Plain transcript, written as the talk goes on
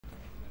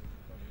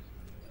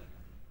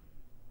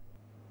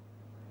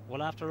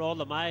Well, after all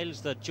the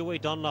miles that Joey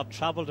Dunlop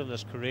travelled in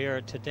his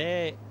career,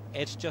 today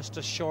it's just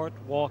a short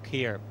walk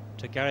here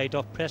to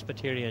Garryduff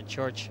Presbyterian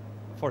Church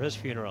for his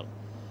funeral.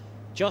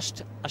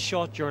 Just a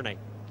short journey,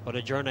 but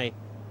a journey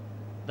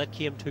that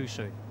came too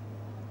soon.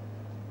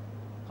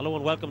 Hello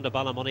and welcome to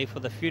Ballymoney for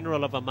the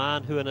funeral of a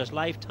man who in his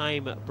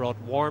lifetime brought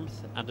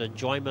warmth and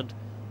enjoyment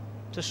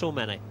to so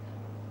many.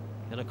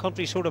 In a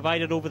country so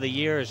divided over the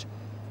years,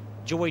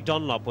 Joey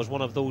Dunlop was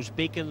one of those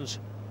beacons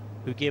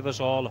who gave us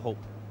all hope.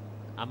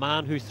 A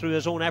man who through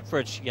his own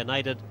efforts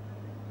united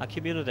a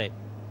community,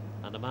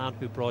 and a man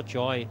who brought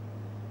joy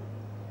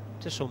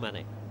to so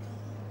many.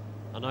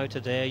 And now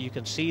today you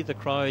can see the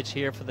crowds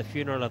here for the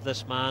funeral of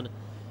this man,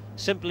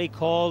 simply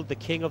called the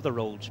King of the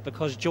Roads,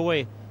 because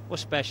Joey was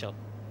special.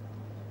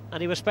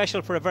 And he was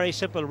special for a very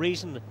simple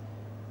reason: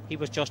 he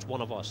was just one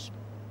of us.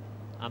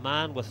 A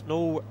man with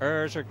no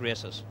airs or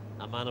graces,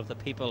 a man of the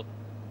people,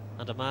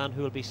 and a man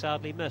who will be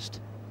sadly missed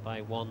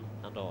by one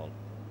and all.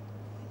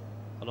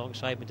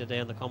 Alongside me today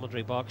in the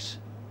commentary box,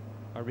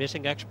 our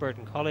racing expert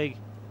and colleague,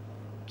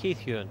 Keith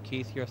Hewan.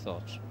 Keith, your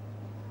thoughts?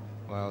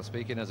 Well,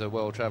 speaking as a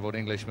well-travelled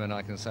Englishman,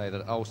 I can say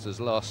that Ulster's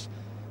loss,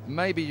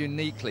 maybe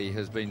uniquely,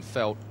 has been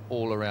felt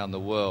all around the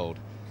world.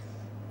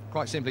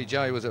 Quite simply,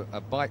 Joey was a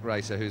bike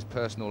racer whose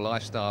personal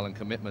lifestyle and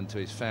commitment to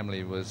his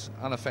family was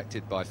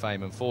unaffected by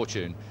fame and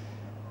fortune.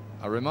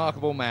 A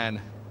remarkable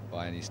man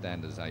by any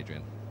standards,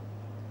 Adrian.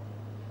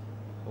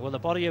 Well, the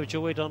body of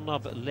Joey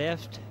Dunlop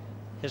left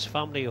his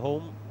family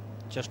home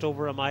just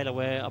over a mile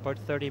away about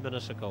 30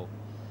 minutes ago.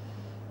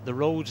 The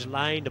roads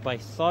lined by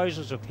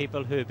thousands of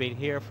people who have been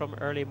here from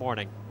early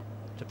morning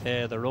to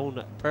pay their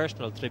own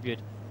personal tribute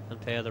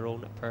and pay their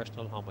own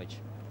personal homage.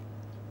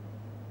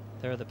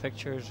 There are the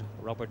pictures.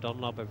 Robert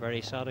Dunlop, a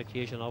very sad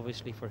occasion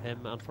obviously for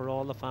him and for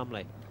all the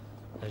family,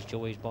 as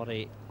Joey's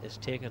body is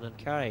taken and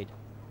carried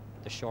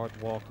the short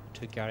walk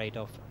to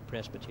Garryduff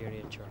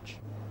Presbyterian Church.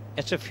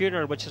 It's a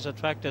funeral which has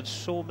attracted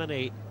so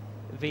many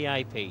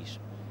VIPs.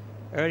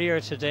 Earlier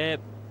today,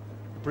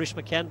 Bruce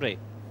McKendry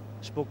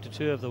spoke to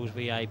two of those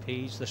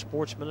VIPs, the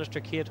Sports Minister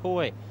Kate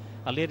Hoey,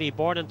 a lady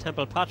born in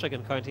Templepatrick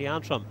in County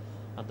Antrim,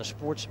 and the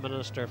Sports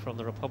Minister from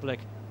the Republic,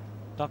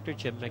 Dr.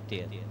 Jim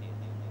McDade.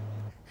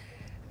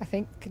 I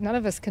think none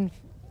of us can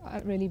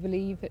really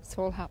believe it's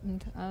all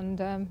happened,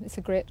 and it's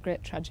a great,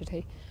 great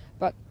tragedy.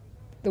 But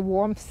the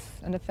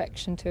warmth and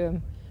affection to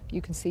him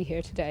you can see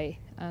here today,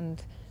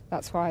 and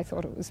that's why I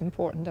thought it was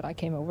important that I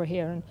came over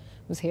here and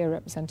was here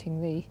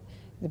representing the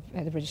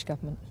British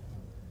government.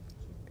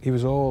 He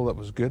was all that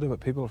was good about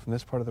people from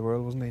this part of the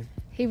world, wasn't he?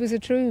 He was a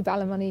true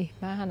Ballymoney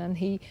man, and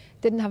he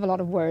didn't have a lot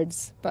of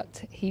words,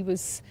 but he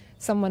was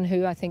someone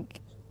who I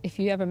think if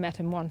you ever met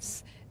him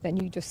once, then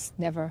you just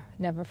never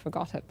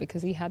forgot it,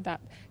 because he had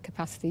that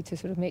capacity to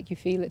sort of make you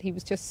feel that he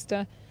was just,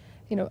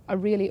 you know, a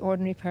really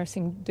ordinary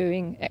person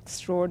doing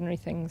extraordinary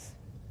things.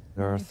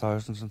 There are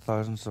thousands and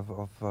thousands of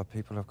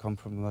people who have come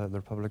from the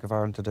Republic of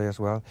Ireland today as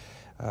well.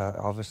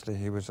 Obviously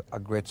he was a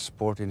great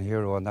sporting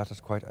hero, and that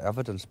is quite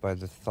evidenced by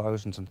the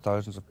thousands and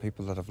thousands of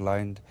people that have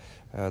lined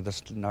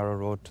this narrow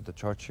road to the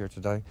church here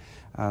today.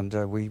 And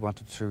we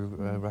wanted to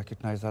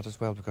recognise that as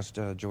well, because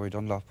Joey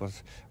Dunlop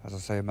was, as I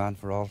say, a man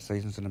for all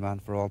seasons and a man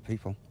for all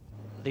people.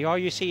 The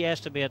RUC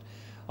estimate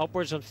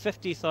upwards of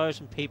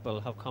 50,000 people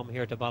have come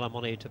here to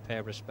Ballymoney to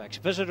pay respects.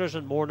 Visitors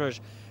and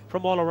mourners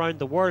from all around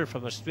the world,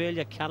 from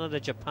Australia, Canada,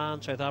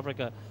 Japan, South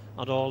Africa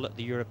and all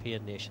the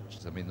European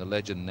nations. I mean, the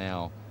legend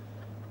now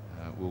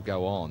will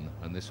go on,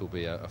 and this will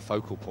be a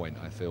focal point,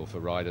 I feel, for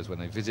riders when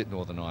they visit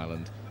Northern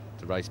Ireland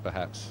to race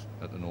perhaps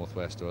at the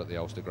Northwest or at the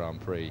Ulster Grand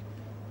Prix.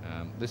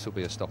 This will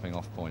be a stopping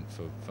off point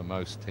for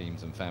most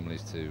teams and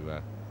families to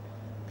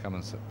come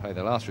and pay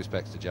their last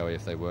respects to Joey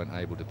if they weren't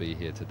able to be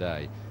here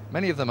today.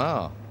 Many of them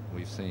are.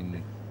 We've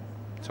seen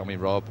Tommy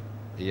Robb,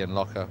 Ian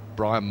Locker,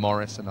 Brian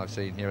Morrison I've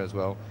seen here as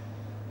well,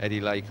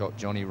 Eddie Laycock,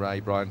 Johnny Ray,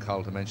 Brian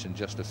Cole, to mention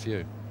just a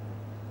few.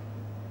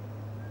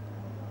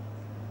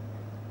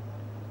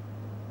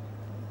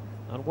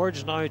 And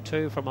words now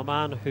too from a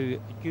man who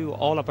knew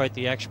all about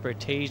the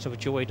expertise of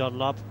Joey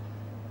Dunlop,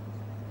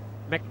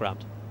 Mick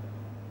Grant.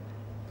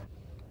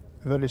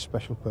 A very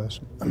special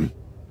person.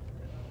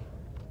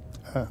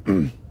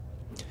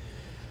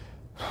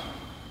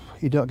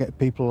 You don't get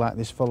people like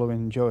this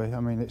following Joey. I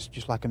mean, it's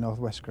just like a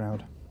Northwest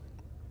crowd.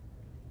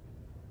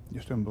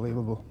 Just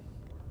unbelievable.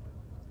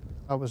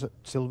 I was at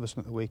Silverstone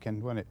at the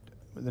weekend when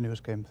the news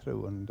came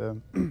through,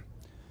 and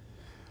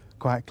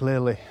quite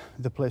clearly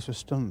the place was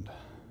stunned.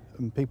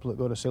 And people that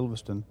go to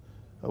Silverstone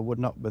would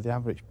not be the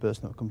average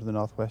person that would come to the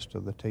Northwest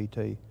or the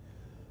TT.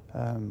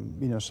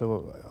 You know,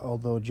 so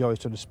although Joey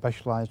sort of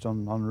specialised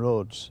on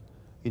roads,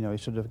 you know, he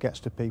sort of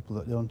gets to people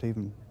that don't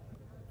even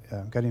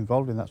get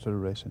involved in that sort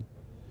of racing.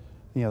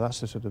 You know, that's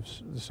the sort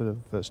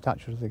of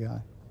stature of the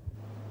guy.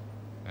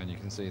 And you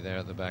can see there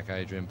at the back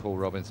Adrian, Paul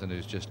Robinson,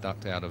 who's just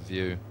ducked out of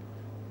view,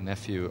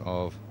 nephew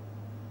of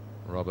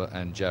Robert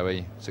and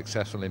Joey,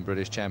 successful in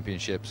British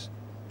Championships.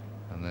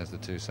 And there's the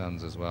two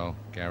sons as well,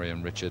 Gary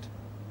and Richard,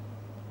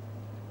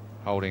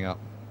 holding up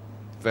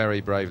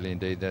very bravely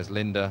indeed. There's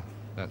Linda,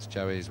 that's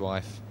Joey's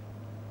wife.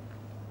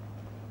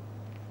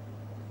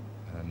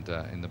 And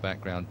in the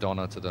background,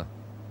 Donna to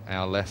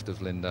our left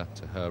of Linda,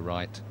 to her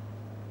right.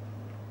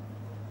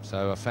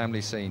 So a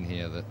family scene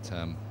here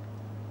that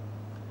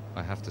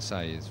I have to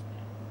say is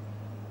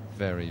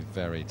very,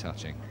 very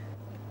touching.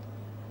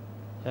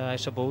 I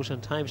suppose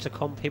in times to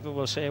come people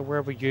will say,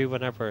 where were you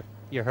whenever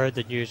you heard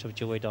the news of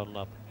Joey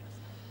Dunlop?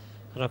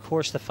 And of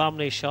course the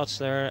family shots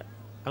there,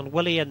 and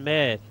Willie and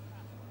May,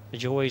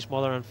 Joey's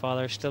mother and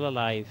father, still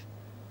alive,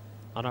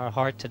 and our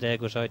heart today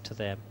goes out to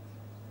them.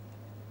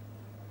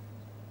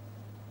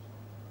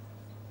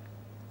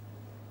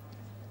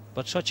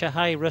 But such a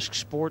high risk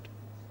sport,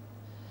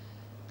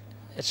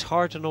 it's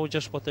hard to know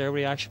just what their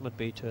reaction would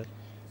be to it.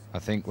 I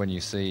think when you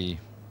see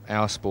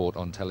our sport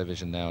on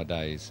television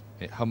nowadays,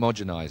 it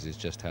homogenizes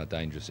just how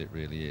dangerous it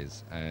really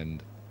is,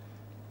 and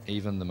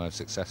even the most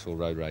successful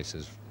road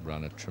racers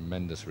run a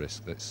tremendous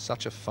risk. It's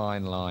such a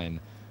fine line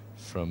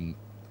from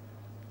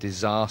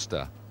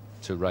disaster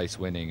to race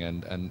winning,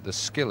 and the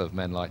skill of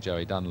men like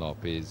Joey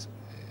Dunlop is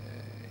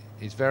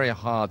very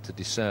hard to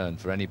discern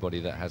for anybody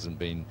that hasn't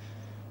been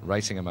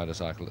racing a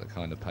motorcycle at the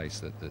kind of pace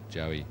that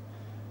Joey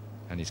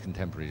and his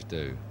contemporaries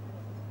do.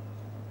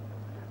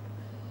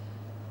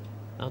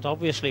 And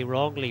obviously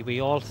wrongly,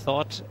 we all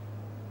thought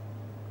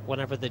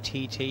whenever the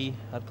TT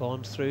had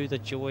gone through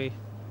that Joey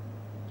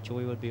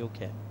would be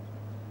okay.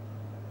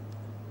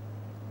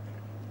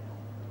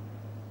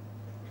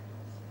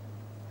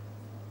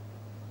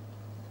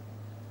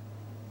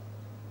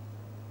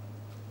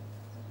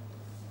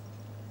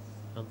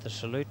 And the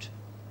salute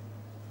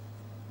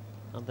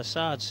and the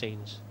sad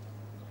scenes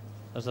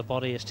as the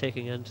body is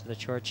taken into the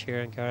church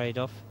here in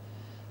Garryduff,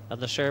 and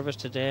the service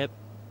today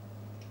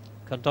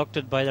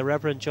conducted by the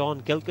Reverend John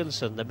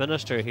Gilkinson, the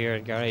minister here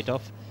in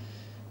Garryduff,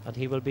 and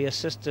he will be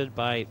assisted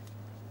by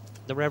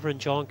the Reverend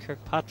John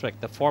Kirkpatrick,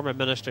 the former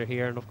minister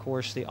here, and of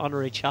course the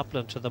honorary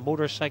chaplain to the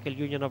Motorcycle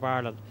Union of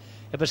Ireland.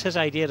 It was his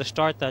idea to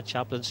start that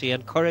chaplaincy,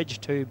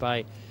 encouraged too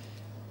by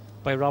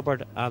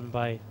Robert and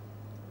by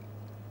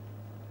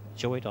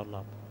Joey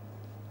Dunlop.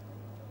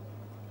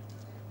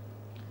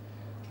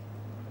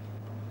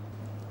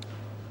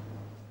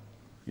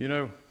 You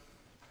know,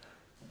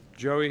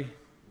 Joey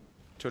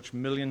touched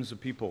millions of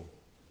people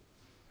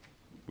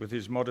with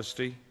his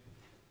modesty,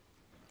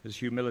 his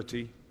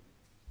humility,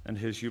 and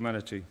his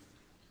humanity.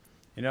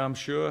 You know, I'm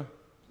sure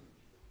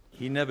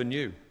he never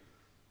knew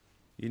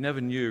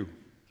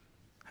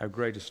how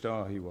great a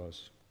star he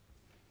was.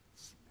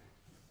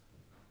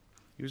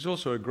 He was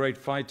also a great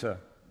fighter,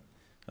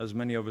 as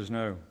many of us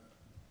know.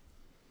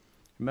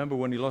 Remember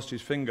when he lost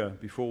his finger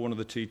before one of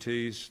the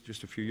TTs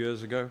just a few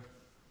years ago?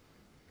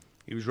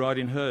 He was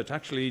riding hurt.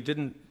 Actually, he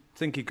didn't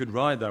think he could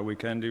ride that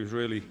weekend. He was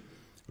really,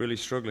 really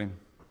struggling.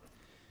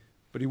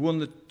 But he won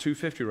the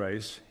 250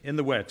 race in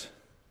the wet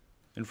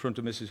in front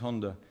of Mrs.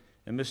 Honda.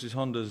 And Mrs.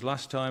 Honda's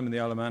last time in the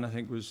Isle of Man, I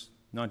think, was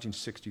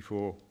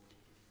 1964.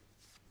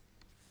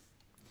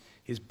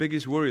 His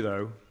biggest worry,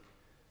 though,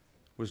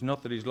 was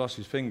not that he's lost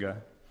his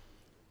finger,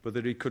 but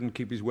that he couldn't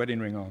keep his wedding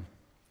ring on.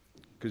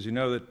 Because you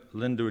know that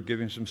Linda would give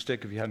him some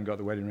stick if he hadn't got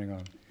the wedding ring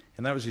on.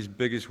 And that was his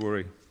biggest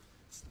worry.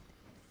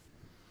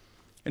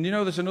 And you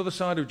know, there's another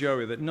side of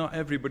Joey that not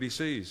everybody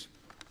sees.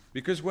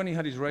 Because when he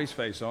had his race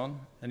face on,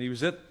 and he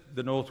was at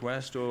the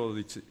Northwest or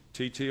the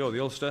TT or the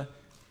Ulster,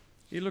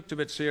 he looked a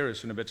bit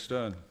serious and a bit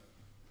stern.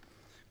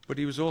 But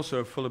he was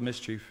also full of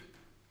mischief.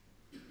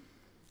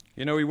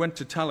 You know, he went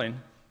to Tallinn,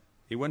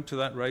 he went to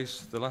that race,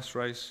 the last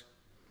race,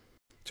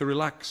 to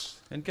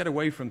relax and get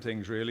away from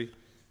things, really,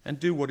 and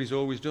do what he's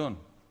always done.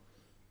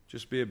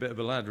 Just be a bit of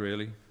a lad,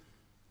 really.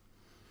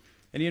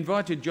 And he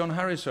invited John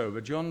Harris over.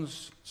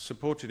 John's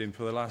supported him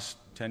for the last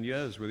 10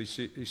 years with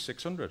his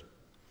 600.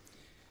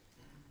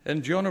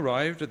 And John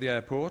arrived at the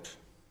airport,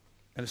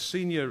 and a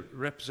senior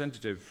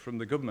representative from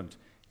the government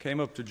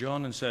came up to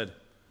John and said,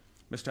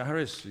 "Mr.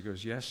 Harris," he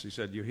goes, "Yes." He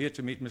said, "You're here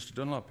to meet Mr.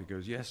 Dunlop?" He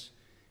goes, "Yes."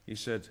 He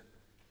said,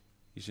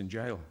 "He's in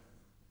jail."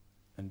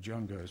 And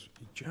John goes,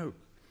 "You joke?"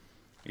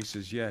 He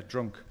says, "Yeah,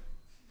 drunk."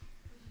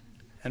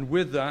 And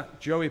with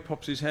that, Joey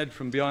pops his head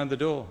from behind the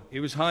door. He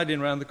was hiding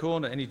around the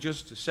corner, and he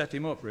just set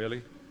him up,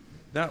 really.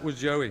 That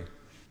was Joey.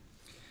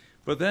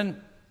 But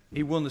then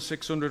he won the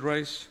 600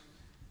 race.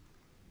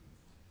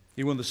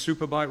 He won the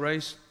Superbike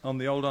race on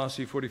the old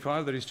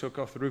RC45 that he's took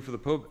off the roof of the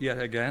pub yet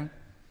again.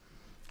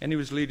 And he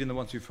was leading the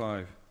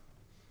 125.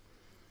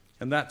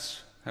 And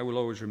that's how we'll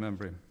always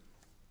remember him.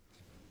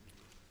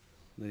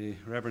 The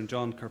Reverend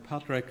John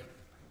Kirkpatrick,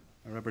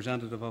 a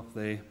representative of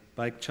the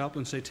bike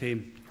chaplaincy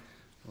team,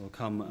 will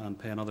come and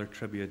pay another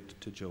tribute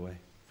to Joey.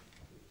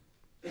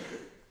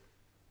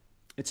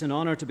 It's an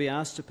honour to be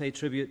asked to pay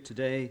tribute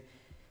today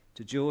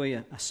to Joey,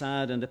 a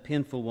sad and a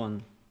painful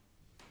one.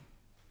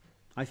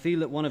 I feel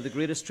that one of the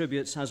greatest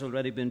tributes has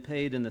already been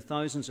paid in the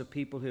thousands of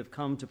people who have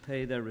come to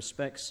pay their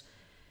respects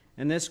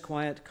in this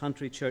quiet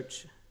country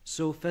church,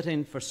 so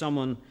fitting for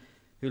someone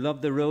who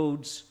loved the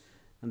roads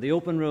and the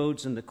open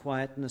roads and the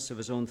quietness of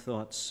his own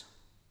thoughts.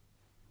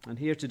 And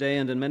here today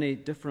and in many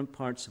different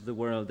parts of the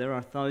world, there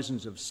are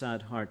thousands of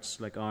sad hearts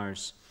like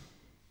ours,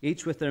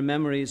 each with their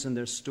memories and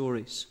their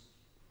stories.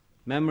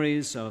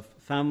 Memories of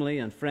family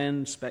and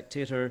friend,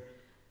 spectator,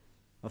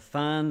 of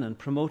fan and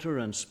promoter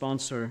and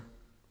sponsor,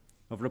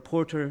 of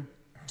reporter,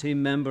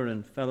 team member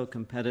and fellow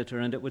competitor,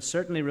 and it would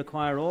certainly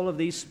require all of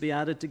these to be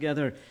added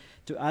together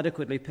to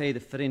adequately pay the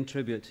fitting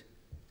tribute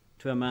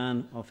to a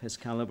man of his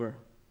calibre.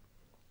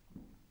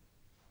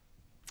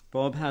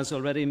 Bob has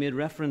already made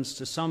reference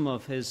to some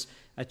of his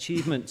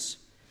achievements,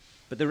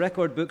 but the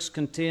record books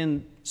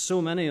contain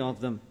so many of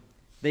them.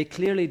 They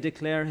clearly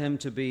declare him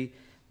to be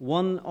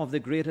one of the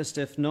greatest,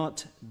 if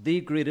not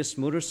the greatest,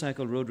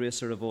 motorcycle road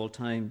racer of all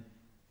time.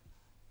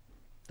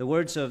 The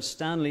words of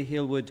Stanley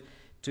Halewood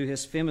to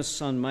his famous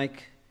son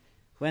Mike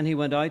when he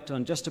went out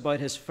on just about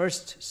his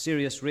first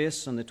serious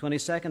race on the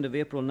 22nd of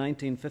April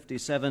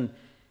 1957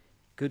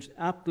 could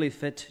aptly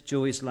fit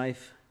Joey's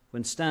life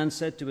when Stan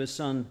said to his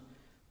son,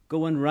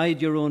 "Go and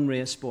ride your own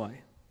race,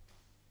 boy."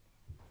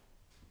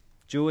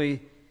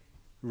 Joey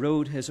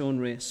rode his own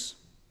race.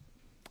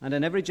 And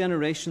in every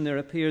generation there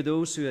appear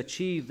those who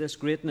achieve this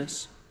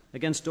greatness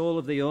against all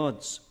of the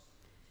odds.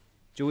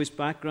 Joey's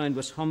background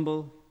was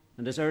humble,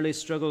 and his early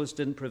struggles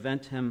didn't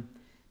prevent him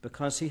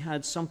because he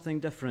had something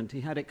different.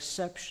 He had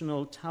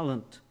exceptional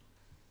talent.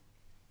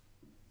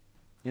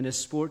 In his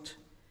sport,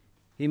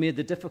 he made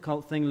the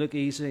difficult thing look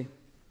easy,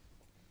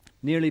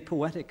 nearly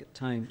poetic at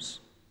times,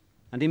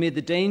 and he made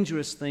the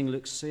dangerous thing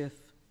look safe.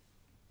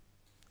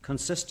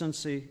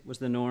 Consistency was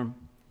the norm,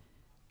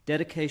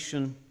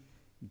 dedication,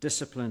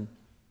 discipline,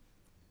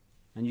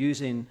 and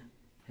using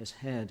his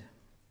head.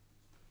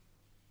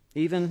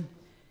 Even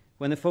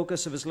when the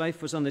focus of his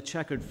life was on the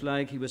checkered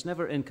flag, he was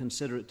never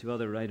inconsiderate to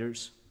other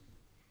riders.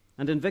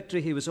 And in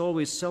victory, he was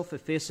always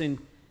self-effacing,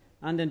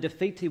 and in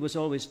defeat, he was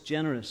always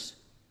generous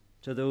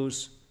to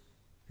those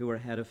who were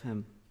ahead of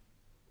him.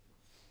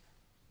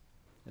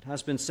 It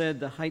has been said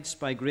the heights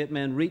by great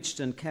men reached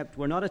and kept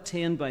were not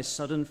attained by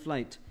sudden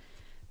flight,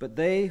 but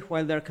they,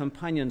 while their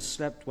companions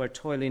slept, were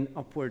toiling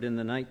upward in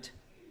the night.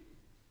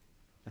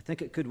 I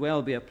think it could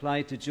well be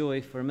applied to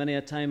Joey, for many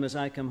a time as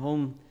I come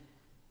home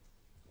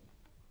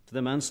to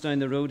the manse down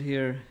the road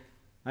here,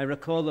 I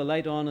recall the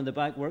light on in the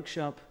back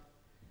workshop,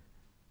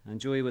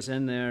 and Joey was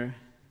in there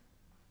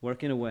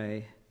working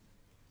away.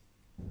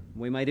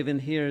 We might even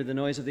hear the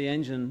noise of the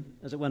engine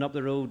as it went up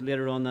the road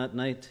later on that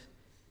night,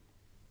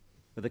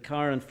 with the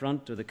car in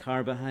front or the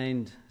car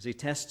behind, as he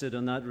tested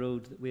on that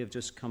road that we have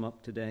just come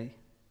up today.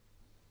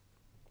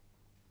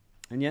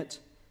 And yet,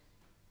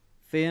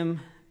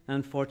 fame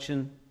and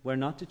fortune were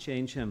not to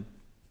change him.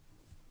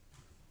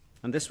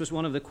 And this was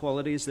one of the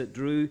qualities that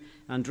drew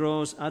and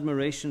draws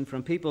admiration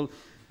from people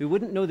who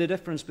wouldn't know the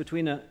difference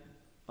between a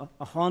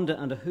Honda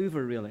and a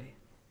Hoover, really.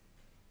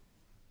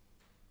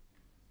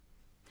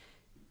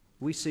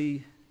 We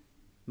see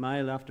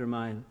mile after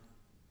mile,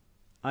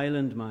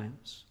 island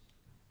miles,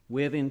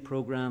 waving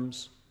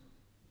programs,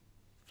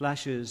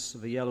 flashes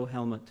of a yellow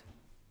helmet,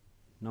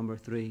 number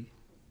 3.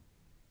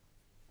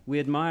 We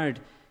admired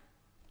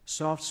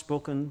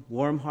soft-spoken,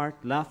 warm heart,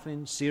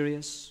 laughing,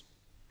 serious,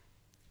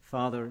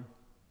 father,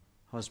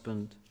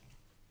 husband,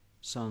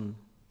 son,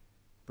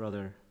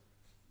 brother,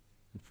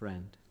 and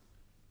friend.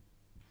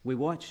 We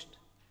watched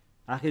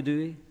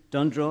Achidui,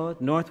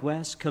 Dundroad,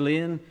 Northwest,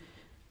 Culzean,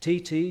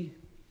 TT,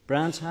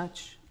 Brands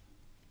Hatch.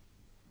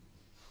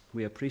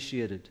 We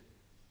appreciated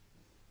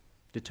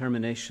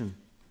determination,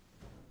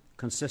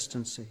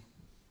 consistency,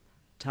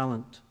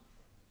 talent,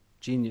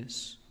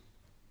 genius.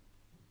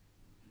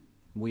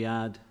 We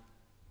add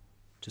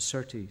to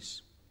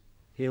Surtees,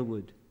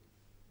 Halewood,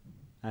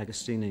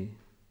 Agostini,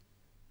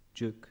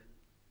 Duke,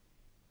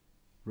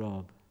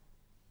 Rob.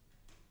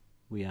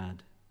 We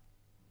add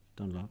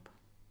Dunlop.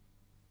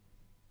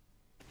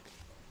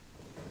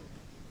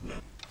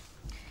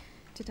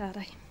 To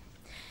Daddy.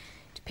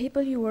 To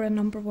people you were a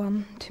number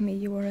one, to me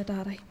you were a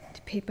daddy.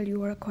 To people you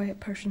were a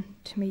quiet person,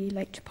 to me you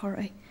liked to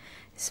party.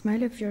 The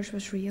smile of yours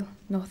was real,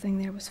 nothing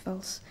there was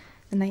false.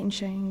 The knight in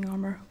shining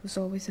armour was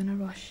always in a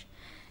rush.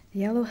 The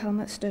yellow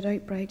helmet stood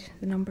out bright,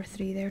 the number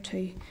 3 there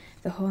too.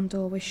 The Honda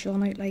always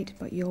shone out light,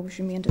 but you always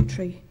remained it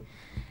true.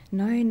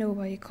 Now I know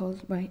why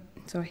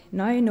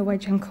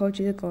Jim called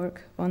you the Gorg.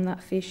 On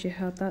that face you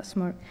had that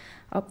smirk.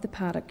 Up the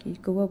paddock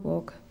you'd go a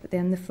walk, but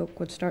then the folk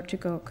would start to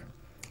gawk.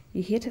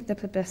 You hated the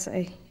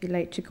publicity, you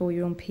liked to go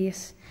your own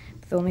pace.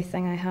 But the only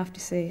thing I have to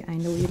say, I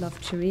know you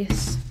loved to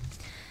race.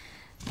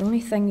 The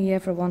only thing you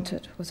ever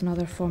wanted was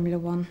another Formula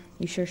 1.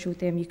 You sure showed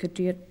them you could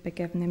do it by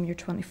giving them your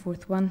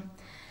 24th win.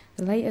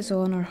 The light is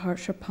on, our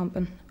hearts are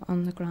pumping.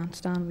 On the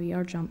grandstand we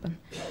are jumping.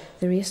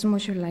 The racing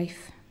was your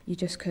life, you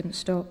just couldn't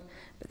stop.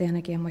 But then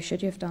again, why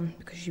should you have done?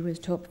 Because you were the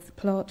top of the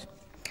plot.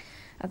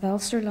 At the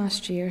Ulster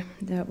last year,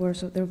 there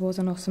was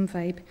an awesome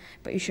vibe,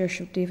 but you sure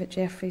showed David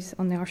Jeffries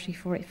on the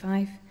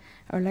RC45.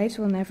 Our lives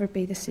will never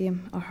be the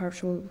same.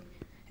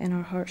 In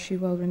our hearts you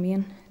will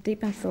remain,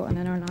 deep in thought and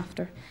in our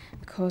laughter,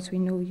 because we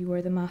know you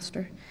were the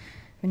master.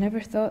 We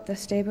never thought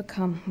this day would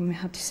come when we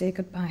had to say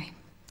goodbye.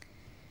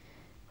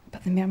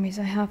 But the memories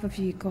I have of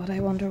you, God, I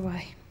wonder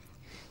why.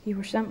 You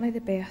were simply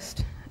the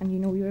best, and you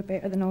know you were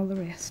better than all the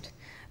rest.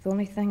 The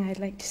only thing I'd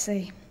like to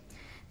say,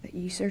 that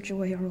you, Sir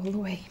Joey, are all the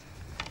way.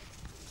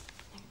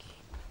 Thank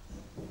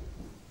you.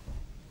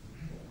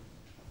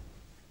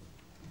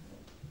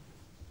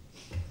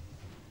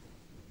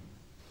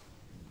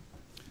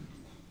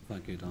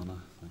 Thank you, Donna.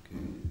 Thank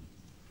you.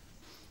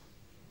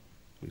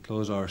 We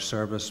close our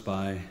service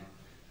by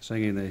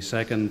singing the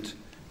second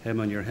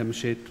hymn on your hymn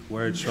sheet,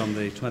 words from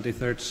the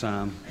 23rd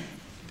Psalm.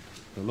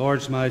 The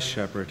Lord's my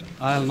shepherd,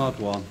 I'll not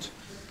want.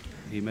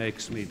 He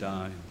makes me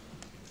down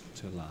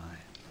to lie.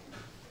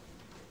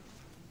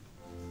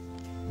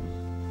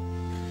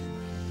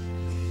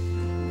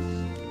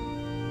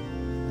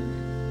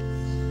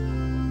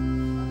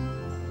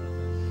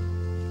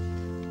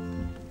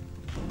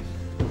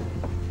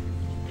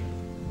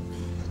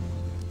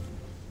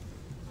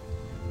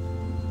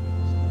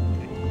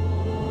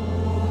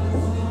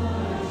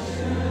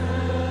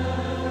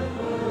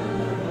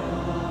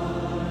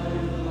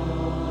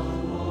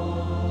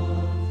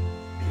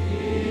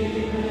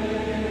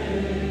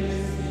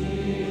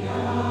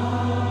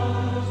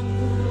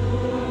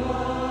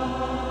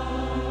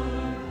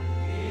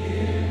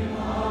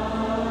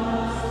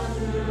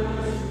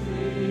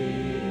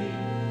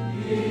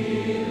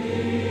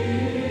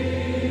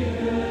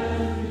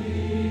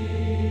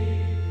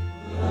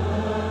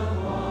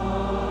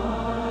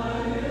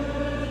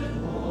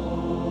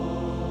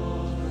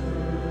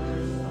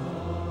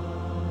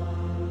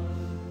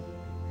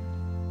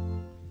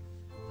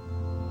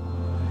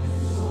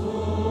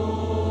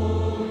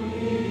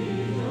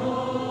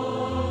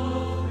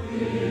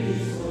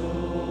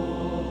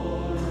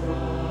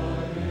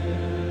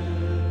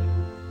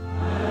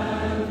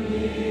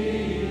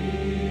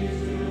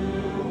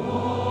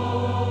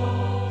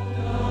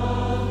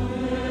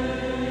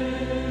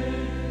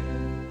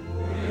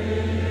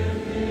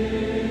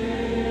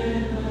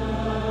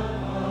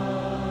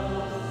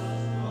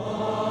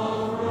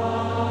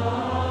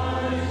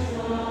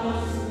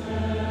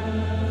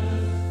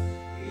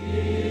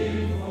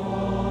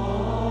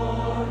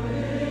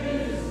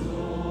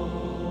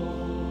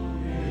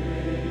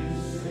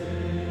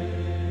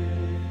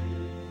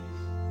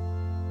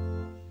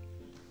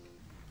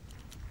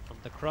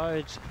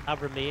 Crowds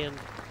have remained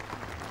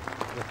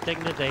with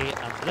dignity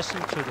and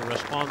listened to the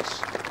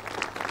response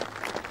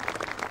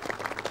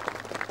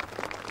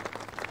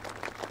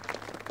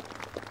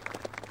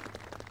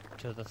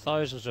to the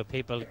thousands of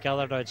people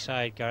gathered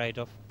outside Gary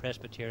Duff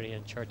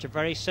Presbyterian Church. A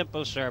very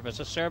simple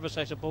service, a service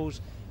I suppose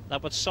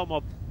that would sum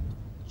up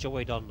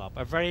Joey Dunlop.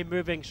 A very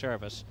moving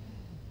service.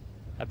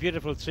 A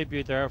beautiful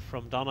tribute there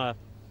from Donna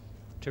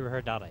to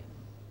her daddy.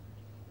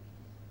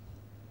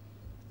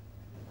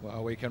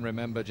 Well, we can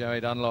remember Joey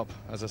Dunlop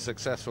as a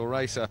successful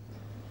racer,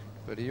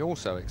 but he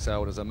also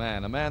excelled as a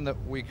man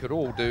that we could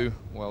all do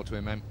well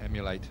to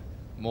emulate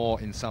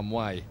more in some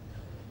way.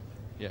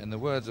 Yet in the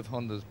words of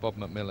Honda's Bob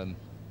McMillan,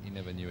 he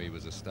never knew he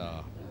was a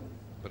star.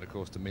 But of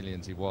course to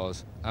millions he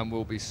was and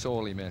will be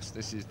sorely missed.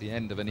 This is the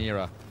end of an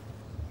era,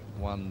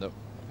 one that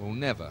will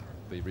never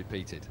be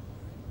repeated.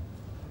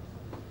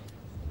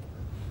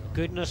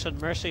 Goodness and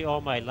mercy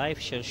all my life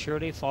shall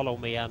surely follow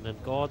me, and in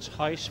God's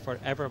house for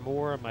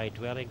evermore my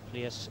dwelling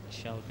place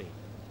shall be.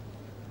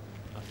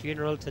 A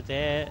funeral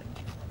today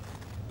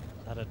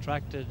that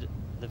attracted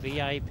the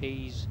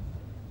VIPs,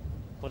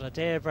 but a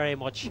day very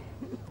much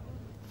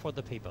for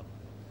the people.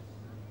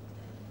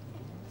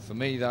 For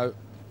me though,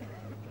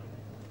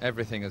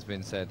 everything has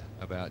been said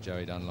about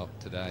Joey Dunlop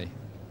today.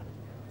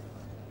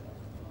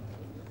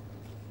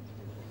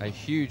 A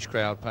huge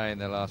crowd paying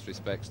their last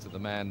respects to the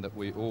man that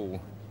we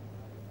all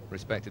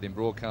respected in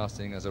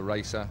broadcasting as a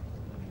racer,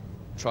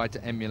 tried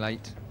to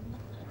emulate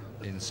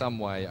in some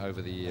way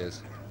over the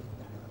years,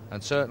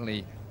 and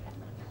certainly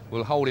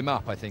will hold him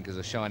up, I think, as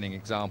a shining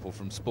example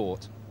from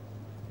sport,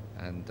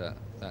 and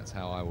that's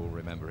how I will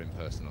remember him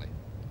personally.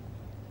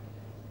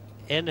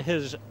 In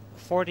his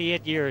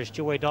 48 years,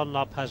 Joey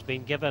Dunlop has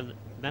been given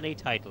many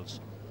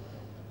titles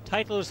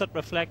that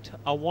reflect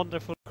a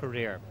wonderful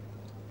career.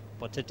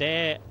 But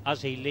today,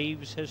 as he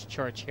leaves his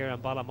church here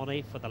in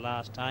Ballymoney for the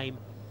last time,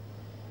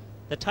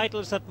 the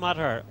titles that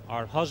matter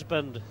are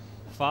husband,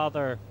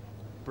 father,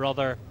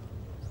 brother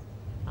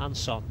and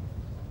son.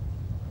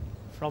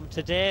 From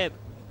today,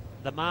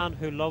 the man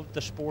who loved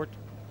the sport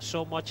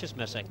so much is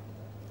missing,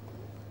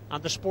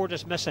 and the sport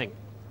is missing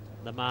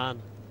the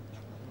man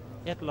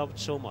it loved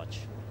so much.